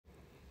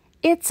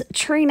It's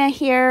Trina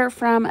here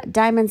from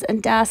Diamonds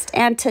and Dust,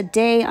 and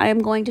today I am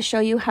going to show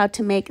you how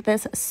to make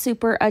this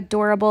super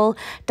adorable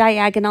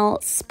diagonal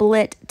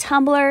split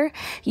tumbler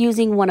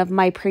using one of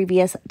my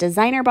previous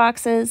designer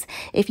boxes.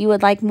 If you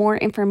would like more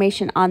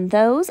information on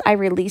those, I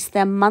release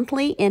them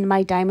monthly in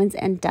my Diamonds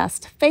and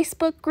Dust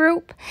Facebook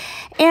group.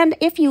 And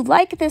if you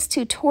like this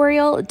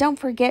tutorial, don't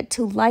forget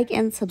to like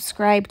and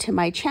subscribe to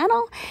my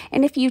channel.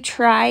 And if you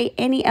try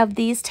any of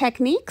these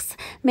techniques,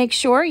 make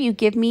sure you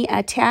give me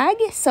a tag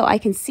so I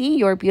can see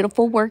your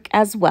beautiful work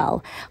as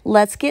well.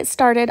 Let's get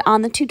started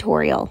on the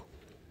tutorial.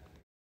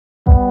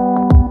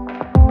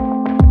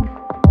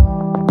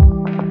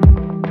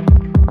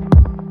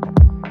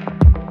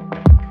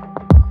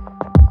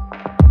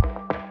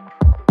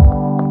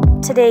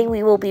 Today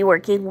we will be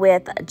working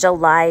with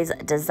July's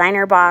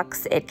designer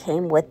box. It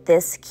came with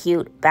this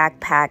cute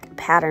backpack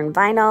pattern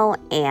vinyl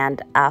and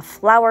a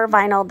flower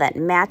vinyl that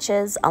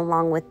matches,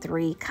 along with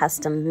 3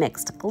 custom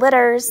mixed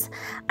glitters.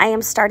 I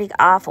am starting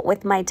off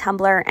with my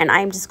tumbler and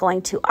I'm just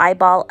going to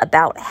eyeball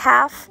about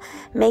half,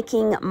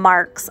 making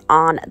marks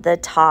on the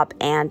top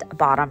and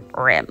bottom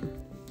rim.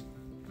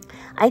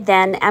 I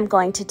then am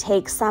going to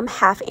take some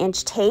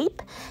 1/2-inch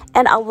tape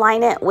and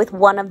align it with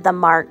one of the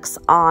marks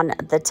on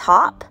the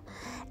top.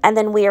 And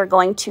then we are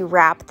going to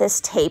wrap this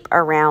tape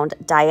around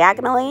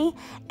diagonally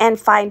and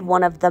find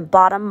one of the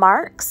bottom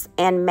marks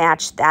and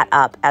match that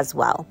up as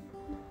well.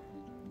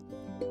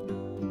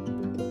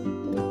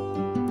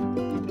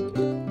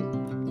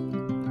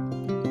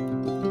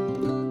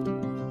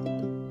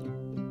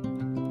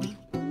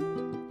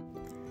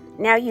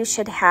 Now you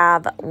should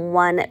have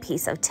one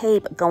piece of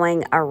tape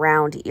going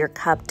around your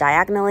cup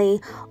diagonally,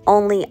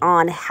 only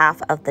on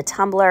half of the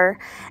tumbler.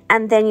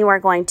 And then you are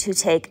going to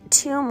take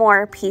 2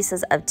 more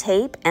pieces of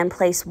tape and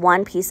place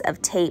one piece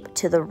of tape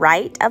to the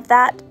right of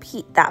that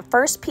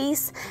first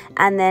piece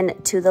and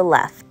then to the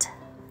left.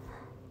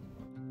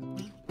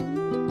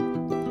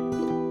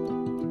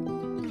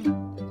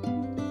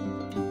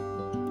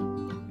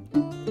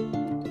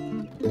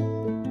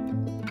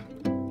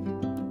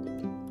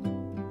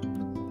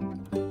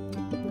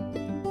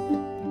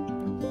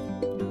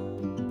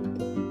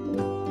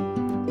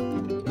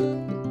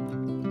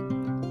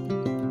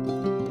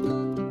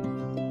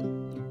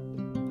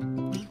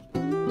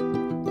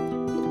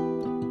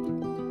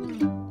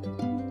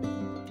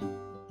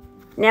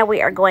 Now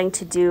we are going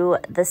to do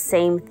the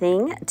same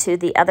thing to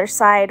the other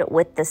side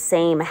with the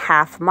same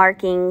half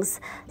markings,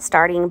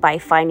 starting by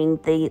finding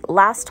the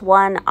last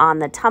one on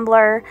the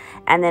tumbler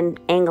and then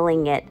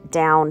angling it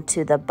down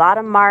to the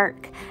bottom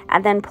mark,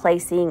 and then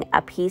placing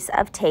a piece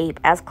of tape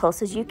as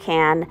close as you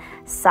can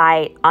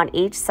on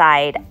each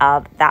side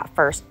of that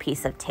first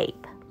piece of tape.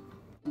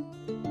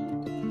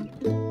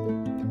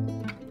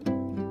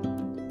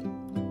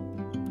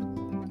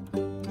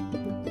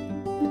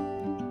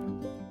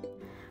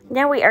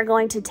 Now we are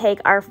going to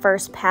take our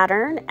first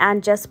pattern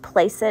and just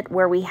place it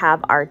where we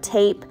have our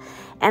tape,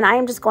 and I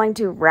am just going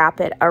to wrap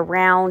it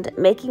around,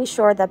 making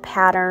sure the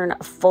pattern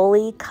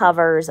fully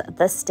covers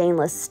the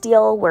stainless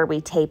steel where we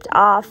taped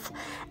off.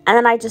 And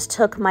then I just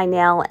took my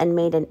nail and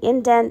made an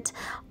indent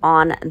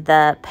on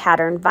the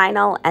pattern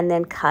vinyl and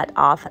then cut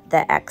off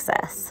the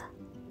excess.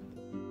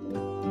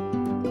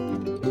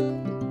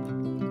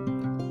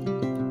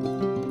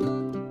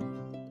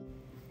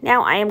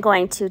 Now I am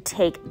going to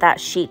take that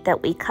sheet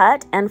that we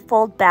cut and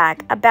fold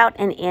back about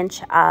 1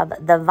 inch of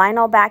the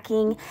vinyl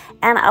backing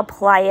and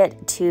apply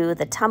it to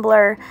the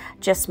tumbler.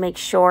 Just make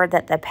sure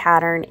that the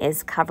pattern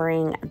is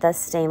covering the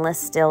stainless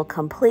steel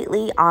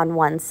completely on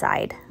one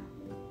side.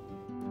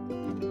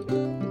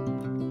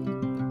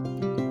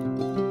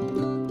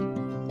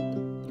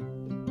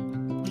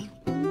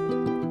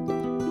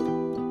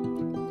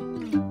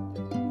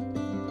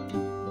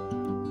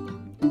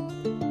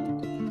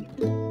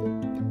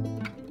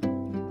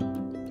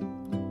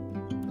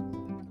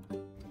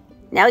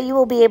 Now you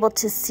will be able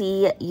to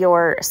see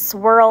your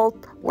swirl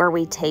where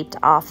we taped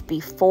off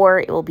before.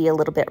 It will be a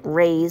little bit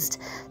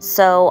raised.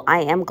 So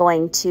I am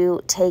going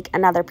to take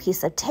another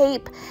piece of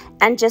tape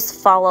and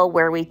just follow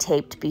where we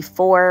taped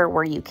before,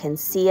 where you can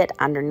see it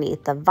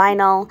underneath the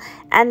vinyl,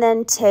 and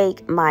then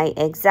take my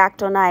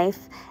X-Acto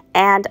knife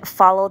and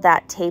follow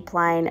that tape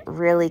line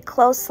really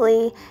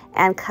closely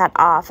and cut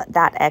off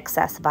that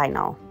excess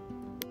vinyl.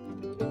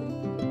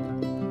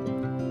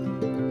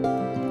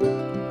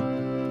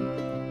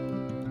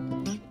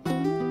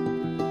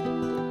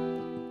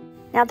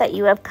 Now that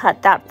you have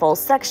cut that full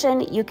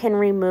section, you can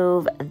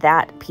remove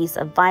that piece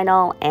of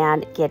vinyl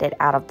and get it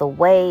out of the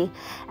way.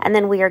 And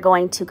then we are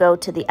going to go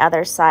to the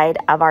other side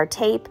of our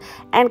tape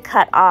and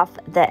cut off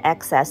the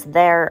excess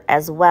there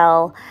as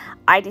well.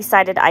 I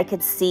decided I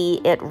could see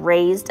it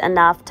raised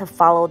enough to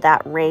follow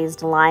that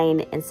raised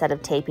line instead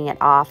of taping it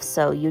off,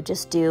 so you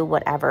just do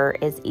whatever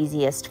is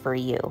easiest for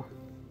you.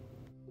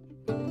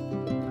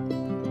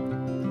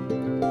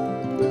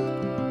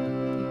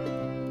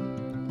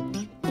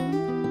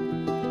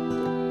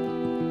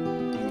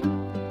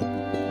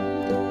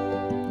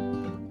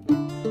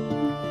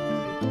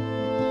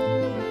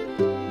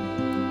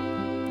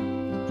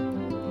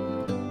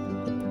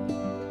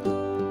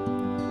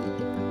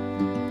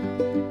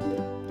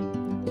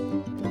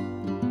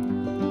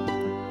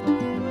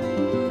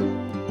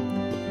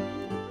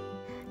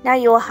 Now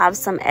you will have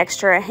some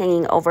extra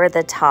hanging over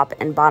the top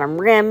and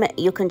bottom rim.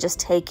 You can just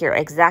take your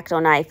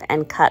X-Acto knife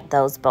and cut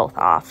those both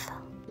off.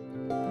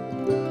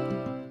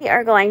 We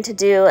are going to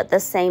do the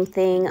same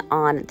thing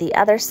on the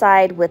other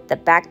side with the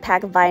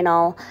backpack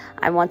vinyl.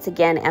 I once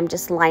again am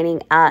just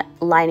lining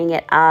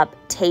it up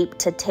tape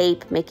to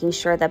tape, making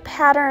sure the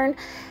pattern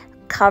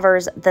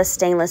covers the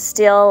stainless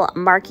steel,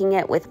 marking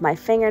it with my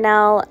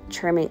fingernail,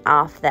 trimming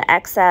off the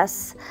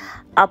excess,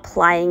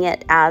 applying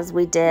it as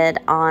we did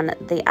on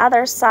the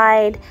other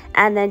side,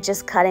 and then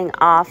just cutting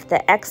off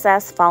the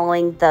excess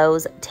following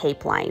those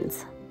tape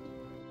lines.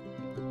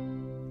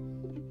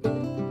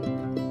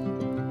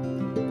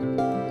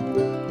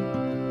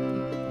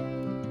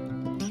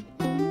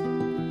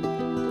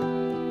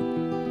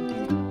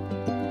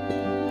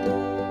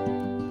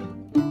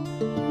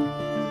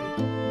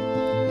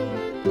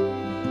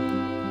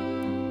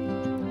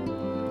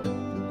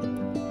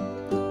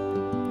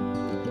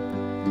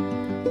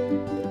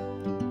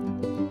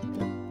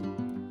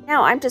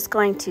 Now I'm just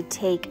going to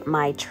take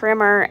my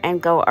trimmer and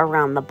go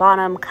around the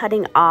bottom,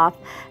 cutting off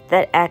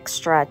the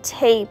extra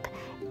tape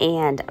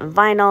and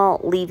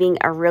vinyl, leaving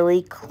a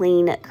really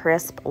clean,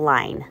 crisp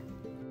line.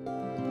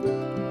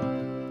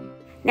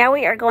 Now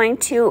we are going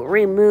to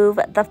remove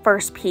the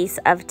first piece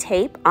of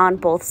tape on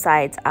both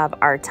sides of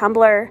our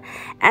tumbler,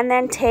 and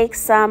then take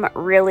some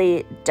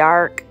really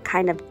dark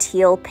kind of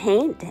teal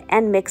paint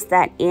and mix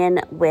that in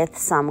with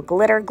some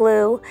glitter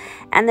glue.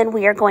 And then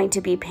we are going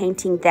to be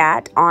painting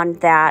that on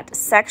that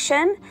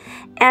section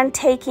and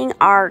taking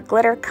our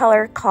glitter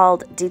color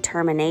called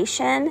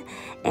Determination.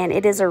 And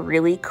it is a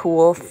really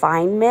cool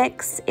fine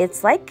mix.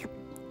 It's like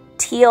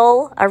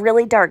teal, a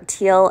really dark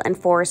teal, and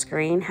forest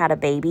green had a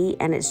baby,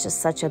 and it's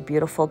just such a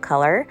beautiful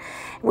color.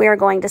 We are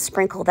going to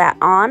sprinkle that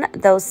on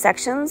those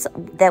sections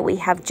that we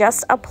have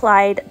just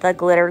applied the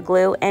glitter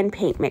glue and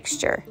paint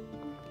mixture.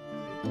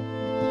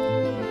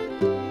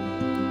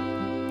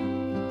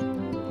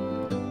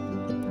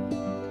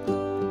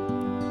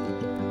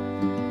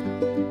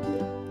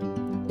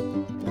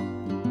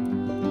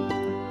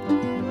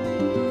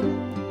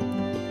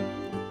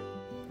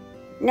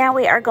 Now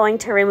we are going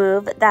to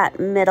remove that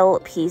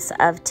middle piece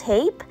of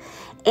tape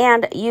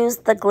and use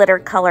the glitter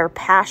color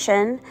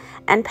Passion.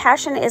 And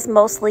Passion is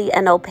mostly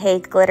an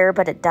opaque glitter,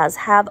 but it does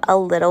have a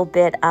little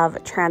bit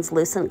of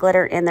translucent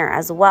glitter in there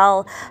as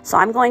well. So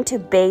I'm going to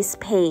base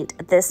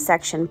paint this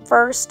section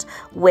first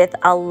with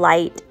a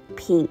light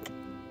pink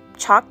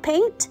chalk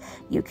paint.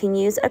 You can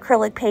use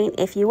acrylic paint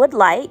if you would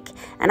like,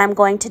 and I'm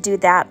going to do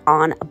that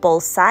on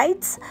both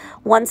sides.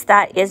 Once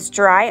that is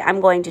dry,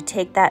 I'm going to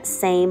take that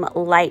same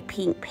light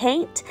pink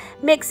paint,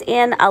 mix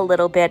in a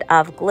little bit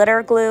of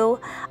glitter glue,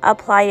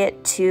 apply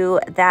it to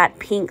that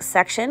pink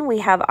section we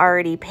have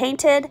already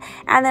painted,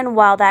 and then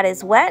while that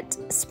is wet,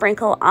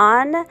 sprinkle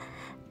on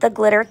the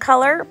glitter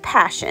color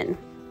Passion.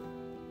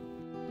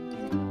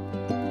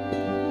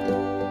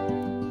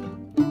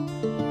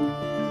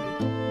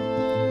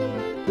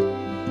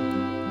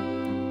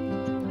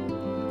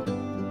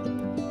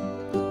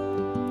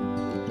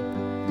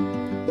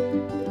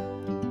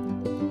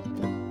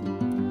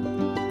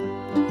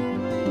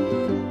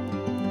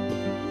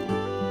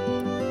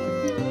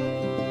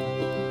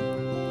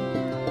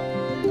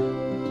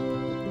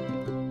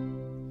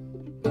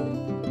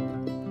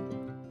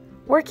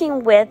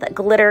 Working with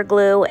glitter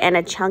glue and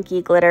a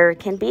chunky glitter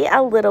can be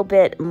a little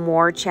bit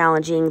more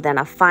challenging than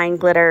a fine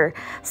glitter,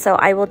 so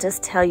I will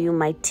just tell you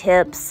my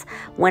tips.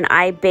 When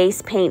I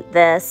base paint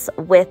this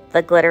with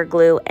the glitter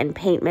glue and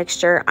paint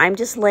mixture, I'm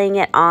just laying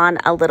it on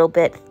a little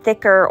bit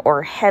thicker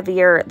or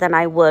heavier than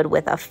I would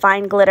with a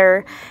fine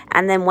glitter,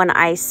 and then when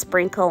I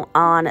sprinkle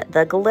on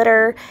the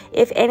glitter,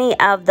 if any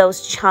of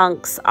those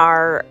chunks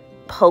are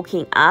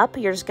poking up,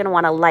 you're just going to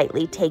want to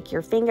lightly take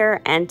your finger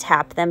and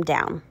tap them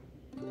down.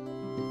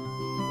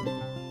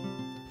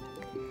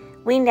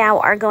 We now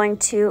are going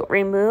to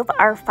remove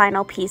our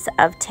final piece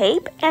of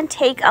tape and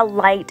take a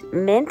light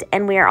mint,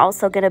 and we are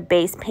also going to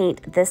base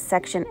paint this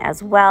section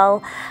as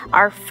well.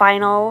 Our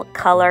final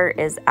color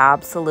is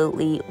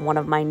absolutely one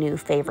of my new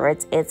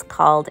favorites. It's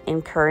called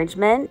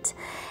Encouragement,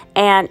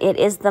 and it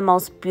is the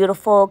most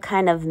beautiful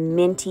kind of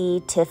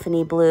minty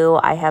Tiffany blue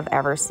I have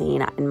ever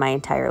seen in my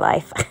entire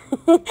life.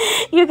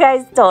 You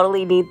guys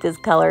totally need this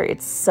color.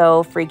 It's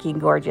so freaking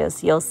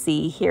gorgeous. You'll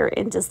see here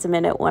in just a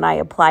minute when I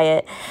apply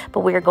it, but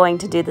we are going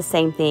to do the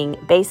same thing.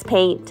 Base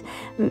paint,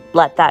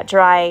 let that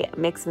dry,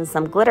 mix in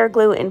some glitter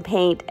glue and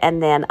paint,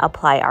 and then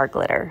apply our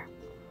glitter.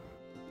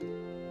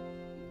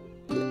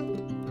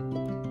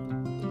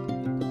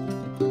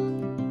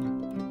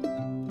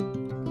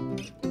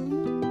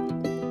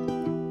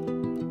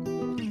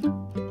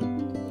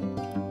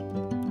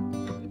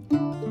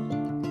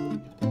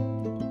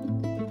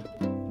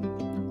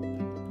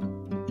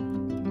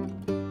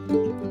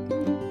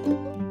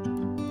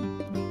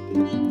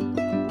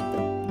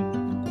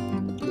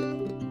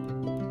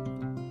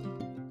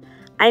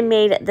 I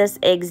made this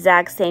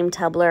exact same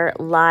tumbler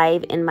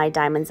live in my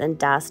Diamonds and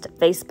Dust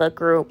Facebook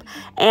group,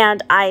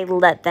 and I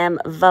let them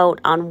vote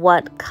on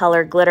what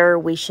color glitter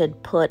we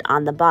should put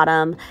on the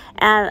bottom.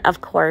 And of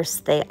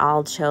course, they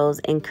all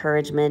chose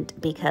encouragement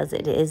because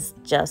it is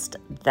just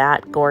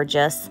that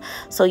gorgeous.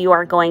 So you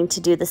are going to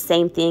do the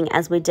same thing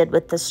as we did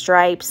with the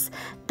stripes.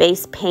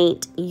 Base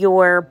paint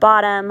your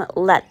bottom,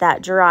 let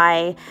that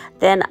dry,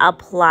 then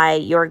apply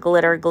your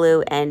glitter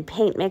glue and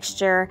paint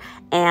mixture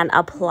and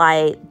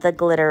apply the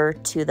glitter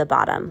to the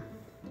bottom.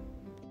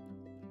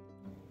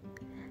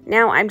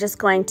 Now I'm just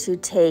going to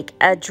take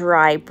a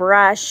dry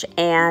brush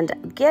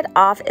and get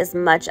off as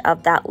much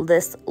of that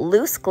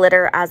loose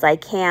glitter as I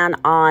can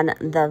on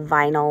the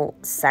vinyl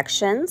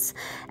sections.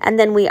 And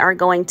then we are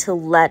going to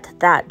let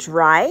that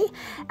dry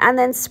and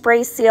then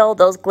spray seal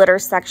those glitter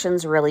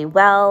sections really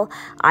well.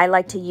 I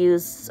like to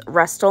use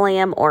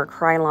Rust-Oleum or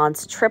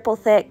Krylon's Triple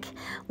Thick.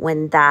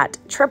 When that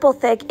Triple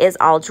Thick is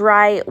all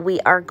dry, we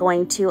are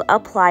going to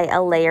apply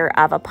a layer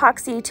of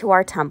epoxy to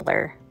our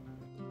tumbler.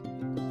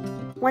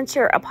 Once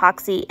your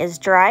epoxy is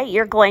dry,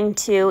 you're going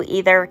to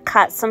either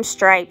cut some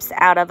stripes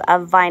out of a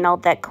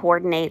vinyl that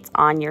coordinates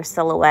on your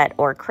silhouette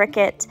or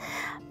Cricut,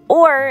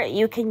 or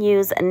you can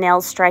use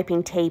nail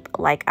striping tape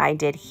like I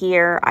did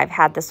here. I've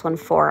had this one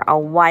for a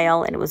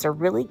while and it was a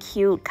really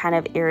cute kind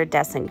of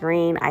iridescent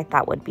green I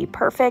thought would be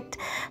perfect.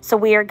 So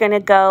we are going to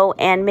go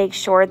and make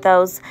sure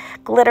those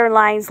glitter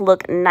lines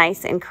look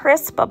nice and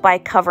crisp by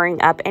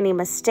covering up any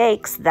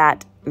mistakes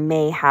that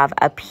may have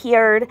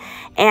appeared,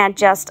 and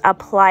just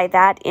apply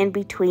that in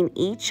between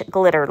each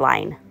glitter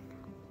line.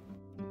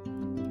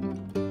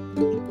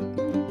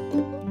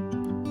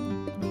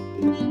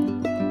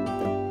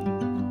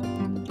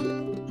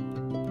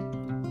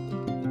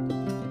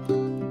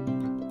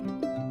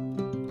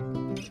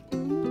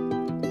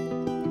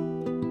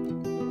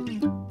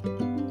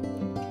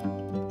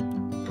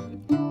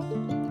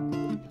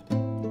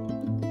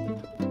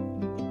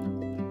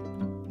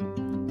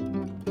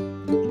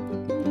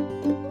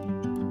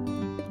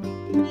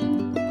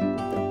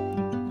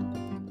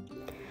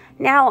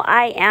 Now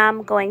I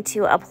am going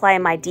to apply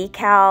my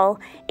decal,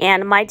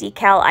 and my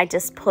decal I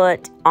just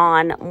put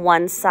on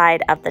one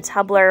side of the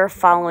tumbler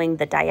following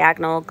the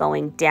diagonal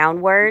going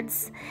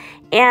downwards.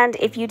 And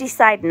if you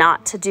decide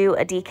not to do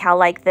a decal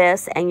like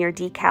this and your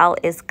decal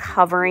is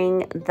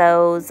covering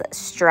those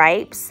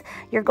stripes,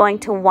 you're going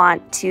to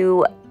want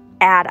to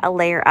add a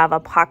layer of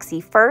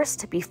epoxy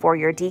first before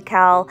your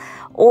decal,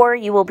 or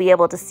you will be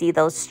able to see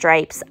those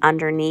stripes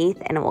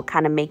underneath and it will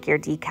kind of make your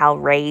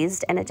decal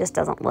raised and it just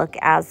doesn't look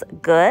as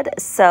good.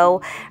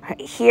 So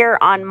here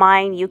on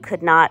mine, you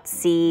could not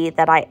see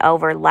that I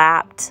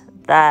overlapped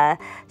the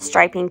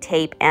striping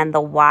tape and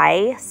the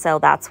Y, so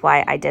that's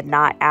why I did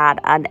not add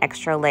an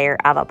extra layer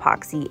of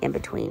epoxy in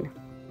between.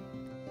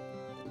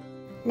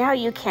 Now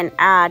you can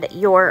add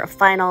your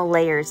final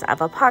layers of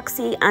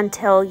epoxy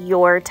until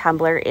your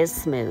tumbler is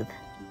smooth.